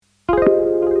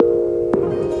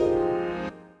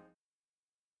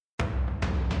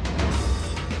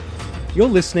You're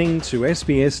listening to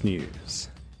SBS News.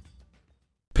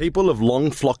 People have long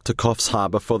flocked to Coffs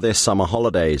Harbour for their summer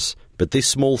holidays, but this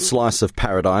small slice of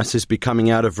paradise is becoming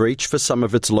out of reach for some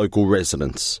of its local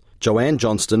residents. Joanne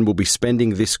Johnston will be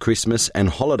spending this Christmas and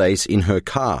holidays in her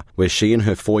car, where she and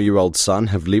her 4-year-old son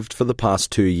have lived for the past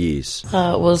 2 years.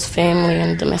 It was family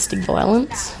and domestic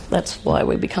violence. That's why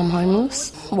we become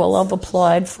homeless. Well, I've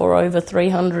applied for over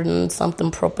 300 and something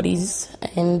properties,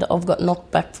 and I've got knocked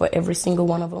back for every single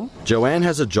one of them. Joanne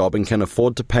has a job and can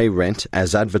afford to pay rent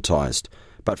as advertised.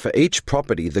 But for each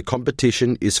property, the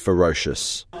competition is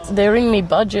ferocious. They're in me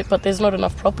budget, but there's not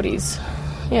enough properties.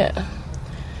 Yeah,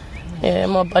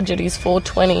 my budget is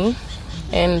 $420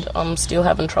 and I'm still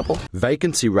having trouble.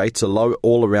 Vacancy rates are low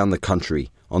all around the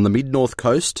country. On the mid-north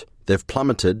coast, they've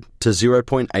plummeted to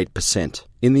 0.8%.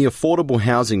 In the affordable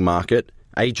housing market,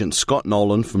 agent Scott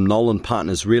Nolan from Nolan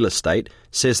Partners Real Estate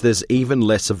says there's even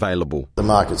less available. The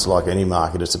market's like any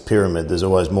market, it's a pyramid. There's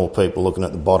always more people looking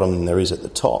at the bottom than there is at the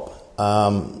top.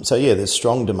 There's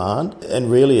strong demand,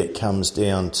 and really it comes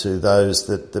down to those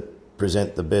that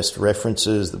present the best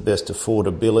references, the best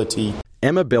affordability.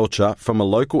 Emma Belcher from a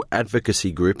local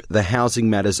advocacy group, the Housing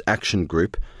Matters Action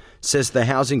Group, says the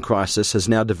housing crisis has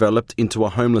now developed into a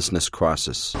homelessness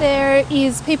crisis. There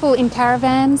is people in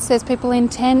caravans, there's people in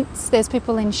tents, there's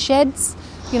people in sheds.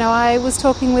 You know, I was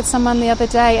talking with someone the other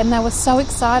day and they were so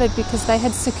excited because they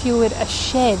had secured a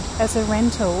shed as a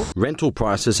rental. Rental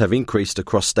prices have increased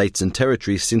across states and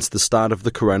territories since the start of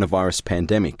the coronavirus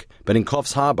pandemic. But in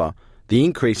Coffs Harbour, the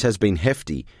increase has been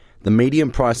hefty. The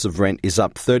median price of rent is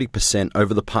up 30%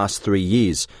 over the past 3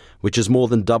 years, which is more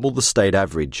than double the state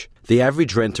average. The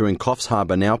average renter in Coffs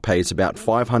Harbour now pays about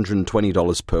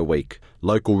 $520 per week.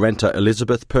 Local renter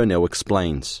Elizabeth Purnell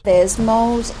explains. There's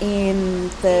mould in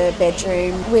the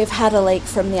bedroom. We've had a leak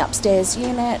from the upstairs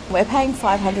unit. We're paying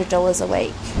 $500 a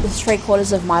week. It's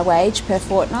 3/4 of my wage per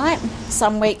fortnight.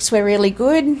 Some weeks we're really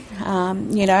good,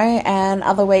 and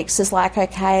other weeks is like,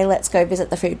 okay, let's go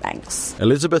visit the food banks.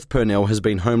 Elizabeth Purnell has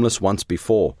been homeless once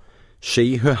before.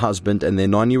 She, her husband and their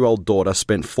 9-year-old daughter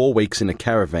spent 4 weeks in a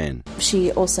caravan.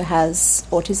 She also has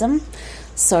autism,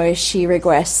 so she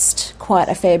regressed quite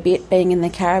a fair bit being in the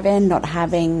caravan, not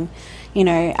having,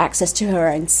 access to her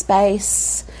own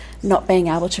space, not being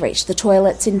able to reach the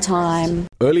toilets in time.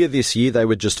 Earlier this year, they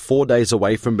were just 4 days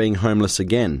away from being homeless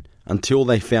again, until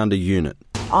they found a unit.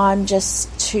 I'm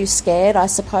just too scared, I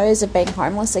suppose, of being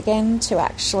homeless again to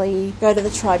actually go to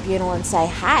the tribunal and say,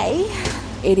 hey,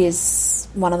 it is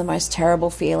one of the most terrible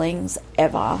feelings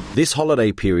ever. This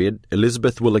holiday period,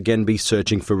 Elizabeth will again be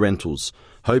searching for rentals,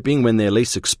 hoping when their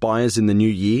lease expires in the new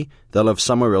year, they'll have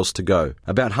somewhere else to go.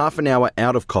 About half an hour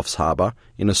out of Coffs Harbour,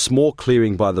 in a small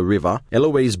clearing by the river,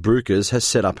 Eloise Brukers has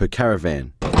set up her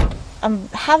caravan. I'm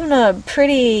having a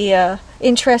pretty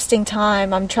interesting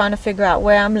time. I'm trying to figure out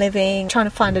where I'm living, trying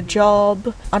to find a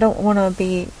job. I don't want to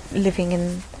be living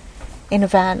in a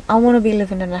van. I want to be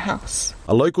living in a house.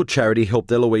 A local charity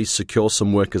helped Eloise secure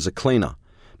some work as a cleaner,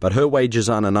 but her wages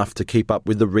aren't enough to keep up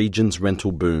with the region's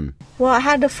rental boom. Well, I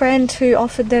had a friend who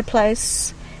offered their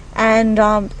place, and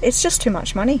it's just too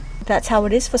much money. That's how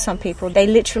it is for some people. They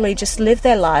literally just live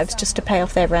their lives just to pay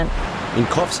off their rent. In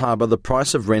Coffs Harbour, the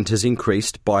price of rent has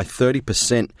increased by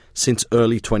 30% since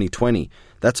early 2020.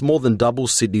 That's more than double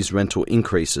Sydney's rental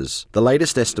increases. The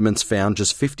latest estimates found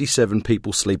just 57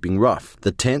 people sleeping rough.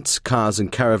 The tents, cars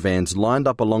and caravans lined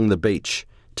up along the beach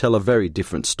tell a very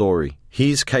different story.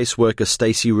 Here's caseworker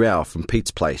Stacey Rao from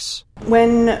Pete's Place.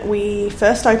 When we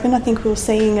first opened, I think we were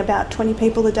seeing about 20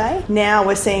 people a day. Now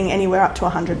we're seeing anywhere up to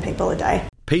 100 people a day.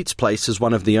 Pete's Place is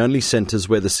one of the only centres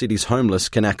where the city's homeless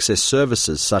can access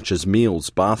services such as meals,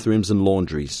 bathrooms and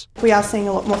laundries. We are seeing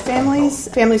a lot more families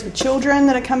with children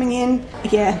that are coming in.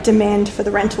 Demand for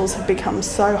the rentals have become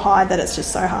so high that it's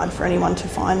just so hard for anyone to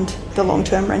find the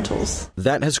long-term rentals.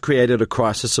 That has created a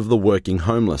crisis of the working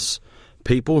homeless.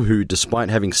 People who, despite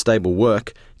having stable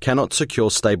work, cannot secure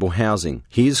stable housing.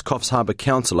 Here's Coffs Harbour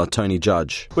Councillor Tony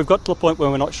Judge. We've got to the point where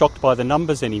we're not shocked by the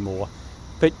numbers anymore,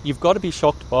 but you've got to be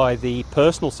shocked by the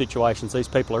personal situations these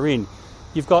people are in.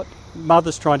 You've got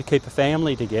mothers trying to keep a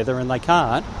family together and they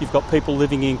can't. You've got people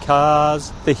living in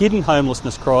cars. The hidden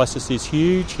homelessness crisis is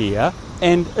huge here,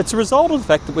 and it's a result of the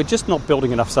fact that we're just not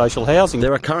building enough social housing.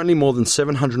 There are currently more than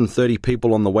 730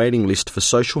 people on the waiting list for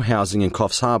social housing in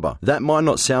Coffs Harbour. That might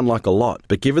not sound like a lot,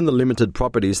 but given the limited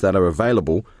properties that are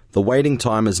available, the waiting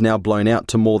time is now blown out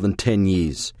to more than 10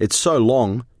 years. It's so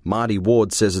long, Marty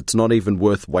Ward says it's not even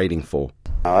worth waiting for.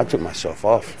 I took myself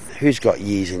off. Who's got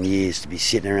years and years to be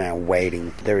sitting around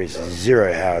waiting? There is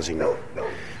zero housing.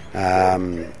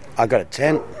 I got a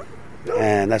tent.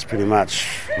 and that's pretty much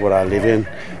what I live in.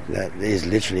 That is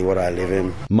literally what I live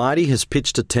in. Marty has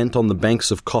pitched a tent on the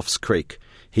banks of Coffs Creek.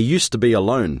 He used to be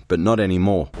alone, but not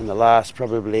anymore. In the last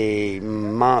probably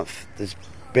month, there's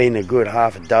been a good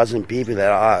half a dozen people that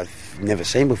I've never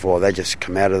seen before. They just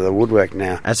come out of the woodwork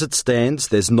now. As it stands,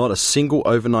 there's not a single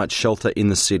overnight shelter in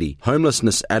the city.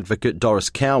 Homelessness advocate Doris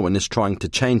Cowan is trying to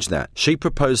change that. She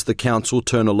proposed the council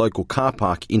turn a local car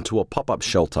park into a pop-up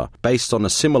shelter based on a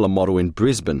similar model in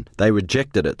Brisbane. They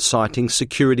rejected it, citing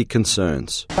security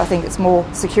concerns. I think it's more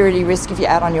security risk if you're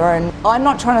out on your own. I'm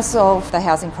not trying to solve the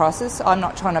housing crisis. I'm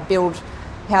not trying to build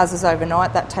houses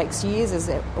overnight. That takes years, as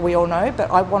we all know,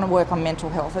 but I want to work on mental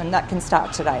health, and that can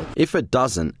start today. If it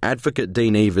doesn't, advocate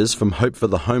Dean Evers from Hope for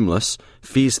the Homeless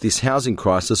fears this housing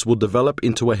crisis will develop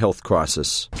into a health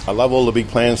crisis. I love all the big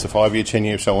plans, the 5-year,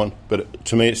 10-year, so on, but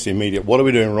to me it's the immediate. What are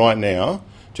we doing right now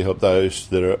to help those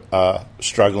that are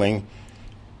struggling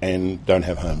and don't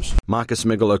have homes? Marcus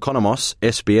Megalokonomos,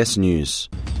 SBS News.